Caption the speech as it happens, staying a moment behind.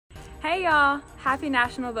Hey y'all, happy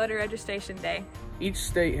National Voter Registration Day. Each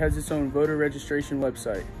state has its own voter registration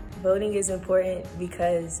website. Voting is important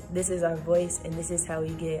because this is our voice and this is how we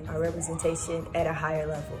get our representation at a higher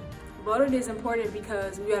level. Voting is important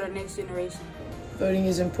because we are the next generation. Voting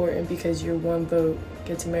is important because your one vote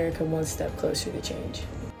gets America one step closer to change.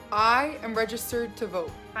 I am registered to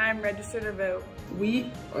vote. I'm registered to vote.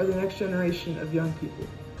 We are the next generation of young people.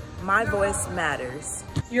 My voice matters.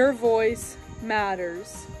 Your voice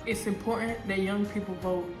matters. It's important that young people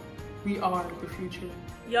vote. We are the future.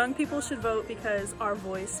 Young people should vote because our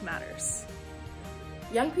voice matters.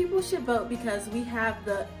 Young people should vote because we have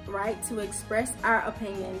the right to express our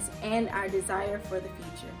opinions and our desire for the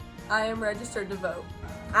future. I am registered to vote.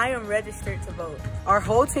 I am registered to vote. Our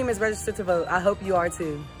whole team is registered to vote. I hope you are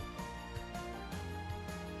too.